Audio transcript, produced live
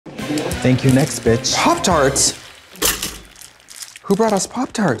Thank you, next bitch. Pop-Tarts? Who brought us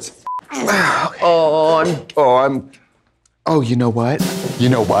Pop-Tarts? Oh, you know what? You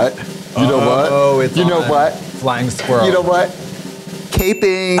know what? You know what? Oh, it's You know on. what? Flying squirrel. You know what?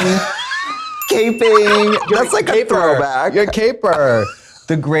 Caping. Caping. That's like a throwback. You're caper.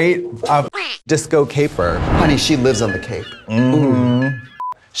 The great disco caper. Honey, she lives on the Cape.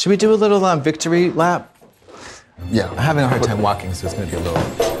 Should we do a little victory lap? Yeah. I'm having a hard time walking, so it's gonna be a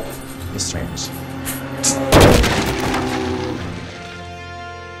little strange.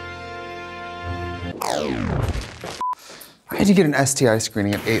 I had to get an STI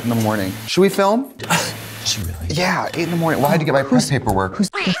screening at 8 in the morning. Should we film? She really? Yeah, 8 in the morning. Well, I had to get my prep paperwork.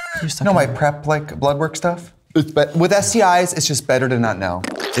 No, my prep, like, blood work stuff. But with STIs, it's just better to not know.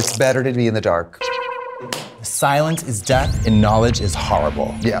 It's better to be in the dark. Silence is death and knowledge is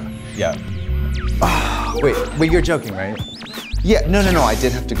horrible. Yeah. Yeah. Wait, you're joking, right? Yeah, no, I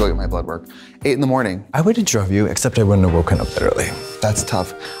did have to go get my blood work. 8 in the morning. I would have drove you, except I wouldn't have woken up that early. That's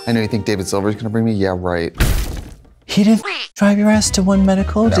tough. I know you think David Silver's gonna bring me? Yeah, right. He didn't drive your ass to One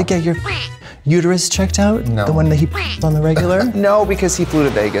Medical to get your uterus checked out? No. The one that he on the regular? No, because he flew to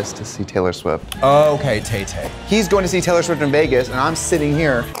Vegas to see Taylor Swift. Oh, okay, Tay-Tay. He's going to see Taylor Swift in Vegas, and I'm sitting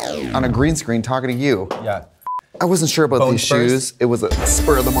here on a green screen talking to you. Yeah. I wasn't sure about Bone these spurs? shoes. It was a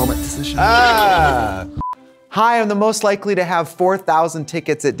spur of the moment decision. Ah! Hi, I'm the most likely to have 4,000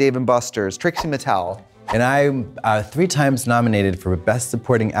 tickets at Dave & Buster's, Trixie Mattel. And I'm 3 times nominated for Best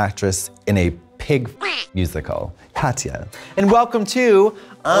Supporting Actress in a Pig musical, Katya. And welcome to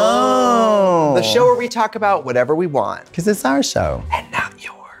the show where we talk about whatever we want. Because it's our show. And not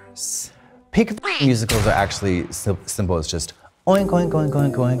yours. Pig musicals are actually simple. It's just oink, oink, oink,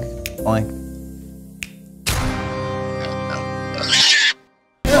 oink, oink, oink.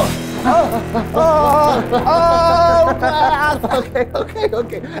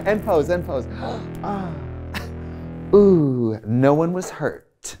 Okay. End pose. Ooh, no one was hurt.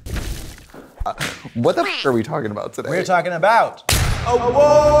 What the f are we talking about today? We're talking about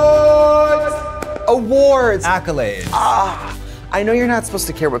awards, accolades. I know you're not supposed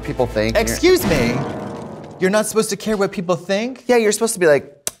to care what people think. Excuse me. You're not supposed to care what people think? Yeah, you're supposed to be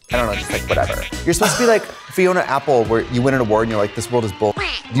like, I don't know, just like whatever. You're supposed to be like Fiona Apple, where you win an award and you're like, this world is bull. Do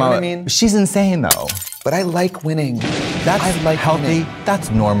you know what I mean? She's insane though. But I like winning. That's I like healthy. winning. That's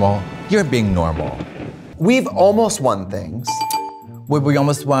normal. You're being normal. We've almost won things. We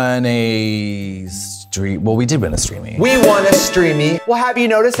almost won a stream. Well, we did win a streamy. We won a streamy. Well, have you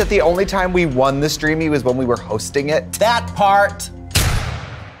noticed that the only time we won the streamy was when we were hosting it? That part.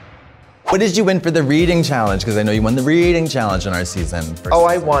 What did you win for the reading challenge? Because I know you won the reading challenge in our season.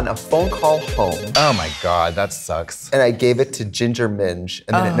 I won a phone call home. Oh my God, that sucks. And I gave it to Ginger Minge,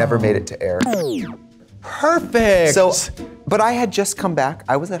 and then it never made it to air. Perfect. So, but I had just come back.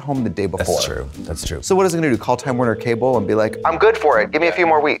 I was at home the day before. That's true. So what is it gonna do? Call Time Warner Cable and be like, I'm good for it. Give me a few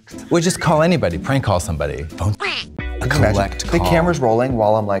more weeks. We just call anybody, prank call somebody. Phone. A collect The call. camera's rolling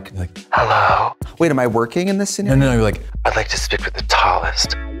while I'm like, hello. Wait, am I working in this scenario? No, you're like, I'd like to speak with the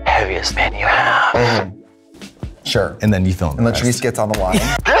tallest, heaviest man you have. Sure. and then you film. And Latrice gets on the line.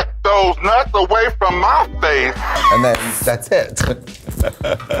 Get those nuts away from my face. And then that's it.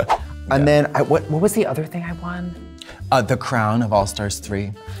 And then, what was the other thing I won? The Crown of All Stars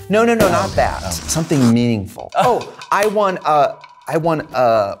 3. No, not that. Something meaningful. I won a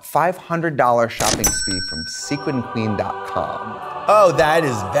 $500 shopping spree from sequinqueen.com. Oh, that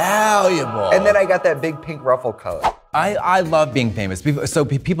is valuable. And then I got that big pink ruffle coat. I love being famous. So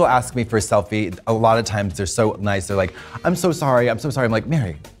people ask me for a selfie. A lot of times they're so nice. They're like, I'm so sorry. I'm like,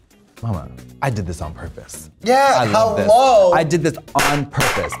 Mary, Mama, I did this on purpose. Yeah, I love hello. This. I did this on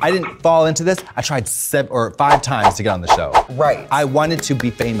purpose. I didn't fall into this. I tried 7 or 5 times to get on the show. Right. I wanted to be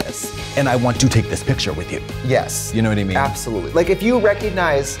famous, and I want to take this picture with you. Yes. You know what I mean? Absolutely. Like if you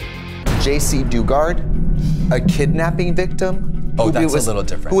recognize J.C. Dugard, a kidnapping victim, that's a little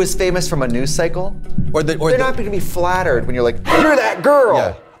different. Who was famous from a news cycle, they're the- not going to be flattered when you're like, you're that girl.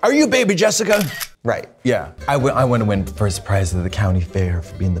 Yeah. Are you baby Jessica? Right. Yeah. I want to win first prize at the county fair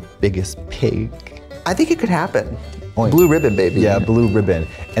for being the biggest pig. I think it could happen. Oink. Blue ribbon, baby. Yeah, blue ribbon.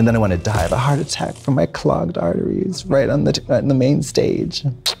 And then I want to die of a heart attack from my clogged arteries right on the main stage.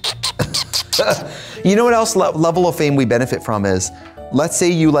 You know what else level of fame we benefit from is, let's say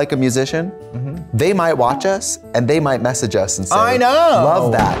you like a musician, they might watch us and they might message us and say, I know.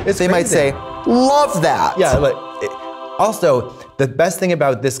 Love that. It's they might crazy. say, love that. Yeah, also, the best thing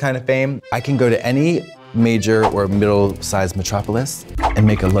about this kind of fame, I can go to any major or middle-sized metropolis and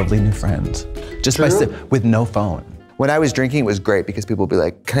make a lovely new friend. Just with no phone. When I was drinking, it was great because people would be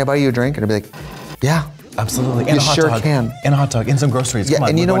like, can I buy you a drink? And I'd be like, yeah. Absolutely. You sure can. And a hot dog, and some groceries. Yeah, Come on,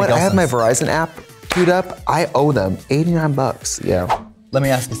 and you know we're what? going I to have my Gelson's. Verizon app queued up. I owe them 89 bucks. Yeah. Let me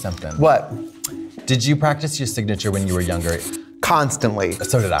ask you something. What? Did you practice your signature when you were younger? Constantly.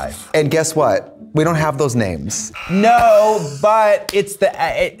 So did I. And guess what? We don't have those names. No, but it's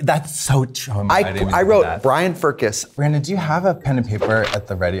the, that's so true. I wrote Brian Furcus. Brandon, do you have a pen and paper at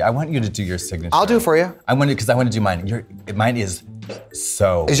the ready? I want you to do your signature. I'll do it for you. Because I want to do mine. Mine is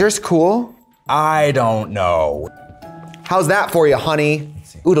so. Is yours cool? I don't know. How's that for you, honey?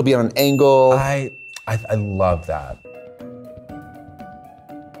 Ooh, it'll be on an angle. I love that.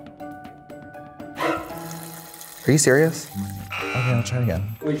 Are you serious? Okay, I'll try it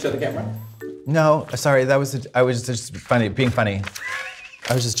again. Will you show the camera? No, sorry, I was just being funny.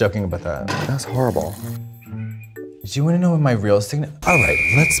 I was just joking about that. That's horrible. Do you want to know my real signature? All right,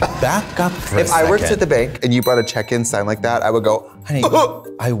 let's back up for a second. If I worked at the bank and you brought a check-in sign like that, I would go, honey,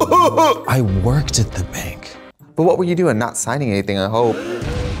 I worked at the bank. But what were you doing? Not signing anything, I hope.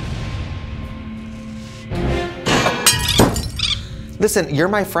 Listen, you're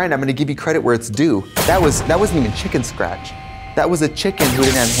my friend. I'm gonna give you credit where it's due. That wasn't even chicken scratch. That was a chicken who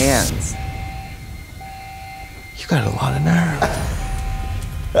didn't have hands. You got a lot of nerve.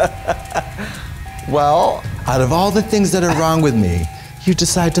 Well, out of all the things that are wrong with me, you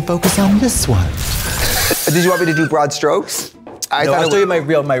decide to focus on this one. Did you want me to do broad strokes? No, I'll show you my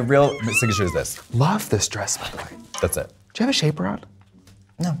real signature is this. Love this dress, by the way. That's it. Do you have a shaper on?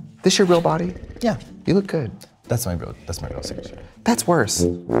 No. This your real body? Yeah. You look good. That's my real signature. That's worse.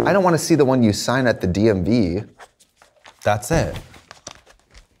 I don't want to see the one you sign at the DMV. That's it.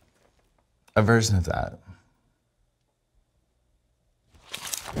 A version of that.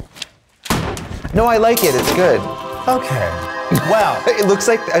 No, I like it. It's good. Okay. Well, it looks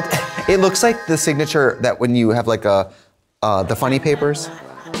like the signature that when you have like the funny papers.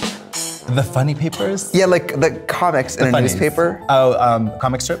 The funny papers? Yeah, like the comics in a newspaper. Oh,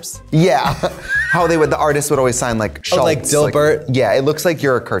 comic strips? Yeah. How the artist would always sign like Schultz. Oh, like Dilbert? Yeah, it looks like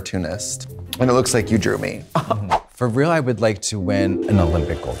you're a cartoonist. And it looks like you drew me. For real, I would like to win an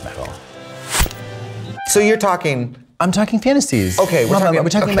Olympic gold medal. So you're talking... I'm talking fantasies. Okay, we're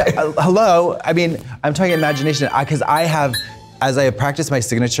talking about, hello, I mean, I'm talking imagination, because as I have practiced my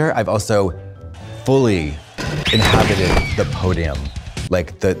signature, I've also fully inhabited the podium.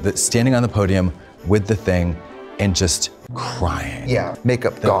 Like the standing on the podium with the thing and just crying. Yeah,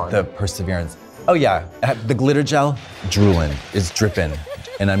 makeup gone. The perseverance. Oh yeah, the glitter gel, drooling, is dripping.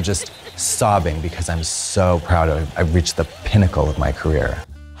 And I'm just sobbing because I'm so proud I've reached the pinnacle of my career.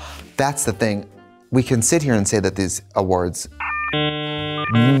 That's the thing. We can sit here and say that these awards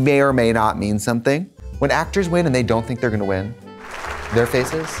may or may not mean something. When actors win and they don't think they're gonna win, their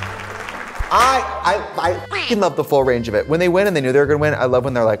faces, I freaking love the full range of it. When they win and they knew they were gonna win, I love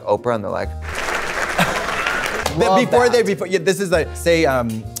when they're like Oprah and they're like, this is like, say,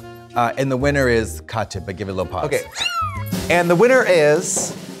 and the winner is Katya, but give it a little pause. Okay. And the winner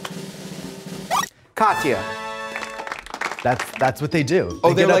is Katya. That's what they do.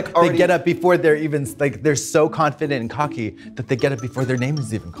 Oh, they get up before they're even, like, they're so confident and cocky that they get up before their name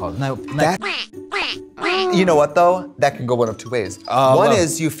is even called. You know what though? That can go one of two ways. One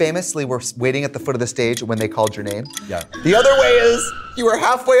is you famously were waiting at the foot of the stage when they called your name. Yeah. The other way is you were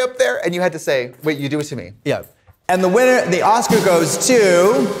halfway up there and you had to say, wait, you do it to me. Yeah. And the winner, the Oscar goes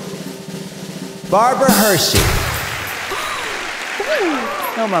to Barbara Hershey.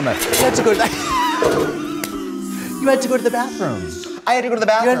 No, Mama, you had to go to that. You had to go to the bathroom. I had to go to the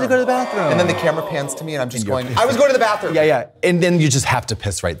bathroom. You had to go to the bathroom. And then the camera pans to me and I'm just going, I was going to the bathroom. Yeah, yeah. And then you just have to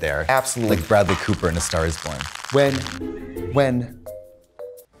piss right there. Absolutely. Like Bradley Cooper in A Star Is Born. When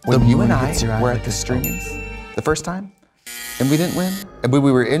you and I were at the Streamies the first time, and we didn't win, and we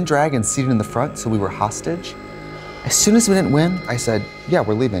were in drag and seated in the front, so we were hostage. As soon as we didn't win, I said, yeah,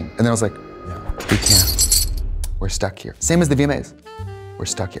 we're leaving. And then I was like, we can't. We're stuck here. Same as the VMAs. We're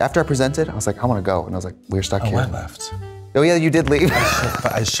stuck here. After I presented, I was like, I want to go. And I was like, we're stuck here. I left. Oh yeah, you did leave.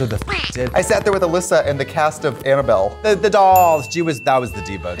 I should have did. I sat there with Alyssa and the cast of Annabelle. The dolls. That was the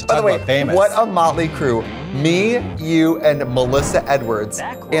diva. By the way, famous. what a motley crew. Me, you, and Melissa Edwards,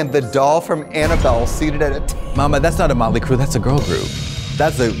 and the doll from Annabelle seated at a table. Mama, that's not a motley crew. That's a girl group.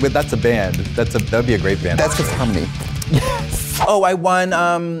 That's a band. That'd be a great band. That's Fifth Harmony. Yes. Oh, I won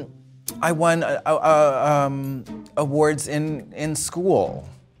awards in school.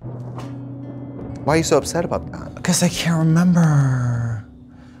 Why are you so upset about that? Because I can't remember.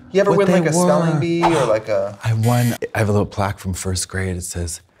 You ever what win like a were. spelling bee or like a... I have a little plaque from first grade. It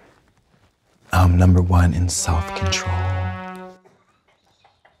says, #1 in self-control.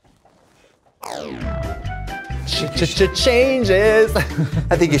 changes.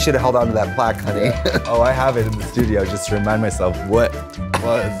 I think you should have held on to that plaque, honey. Oh, I have it in the studio just to remind myself what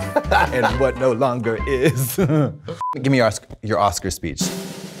was and what no longer is. Give me your Oscar speech.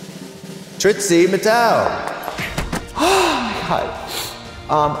 Trixie Mattel. God.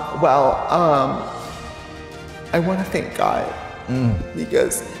 I want to thank God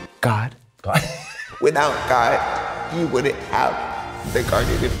because God, without God, you wouldn't have the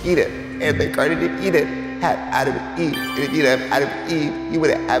Garden of Eden, and the Garden of Eden had Adam and Eve. And if you didn't have Adam and Eve, you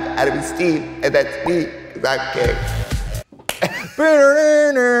wouldn't have Adam and Steve, and that's me, because I'm gay.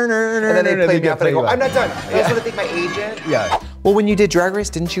 And then they played me off and I go, I'm not done. I just want to thank my agent. Yeah. Well, when you did Drag Race,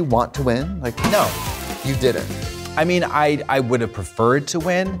 didn't you want to win? Like, No. you didn't. I mean, I would have preferred to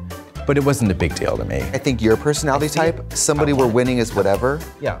win, but it wasn't a big deal to me. I think your personality type, somebody where winning is whatever,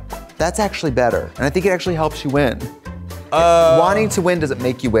 Yeah. that's actually better. And I think it actually helps you win. Wanting to win doesn't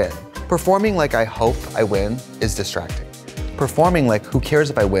make you win. Performing like I hope I win is distracting. Performing like who cares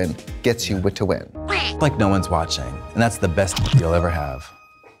if I win gets you to win. Like no one's watching, and that's the best you'll ever have.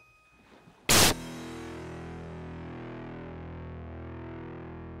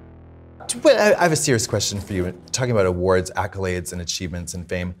 But I have a serious question for you. Talking about awards, accolades, and achievements and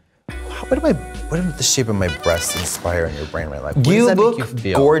fame. What did the shape of my breasts inspire in your brain right? Like, what does that make you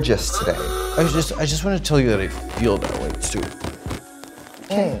feel? Gorgeous today. I just want to tell you that I feel that way too.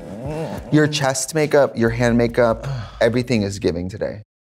 Your chest makeup, your hand makeup, everything is giving today.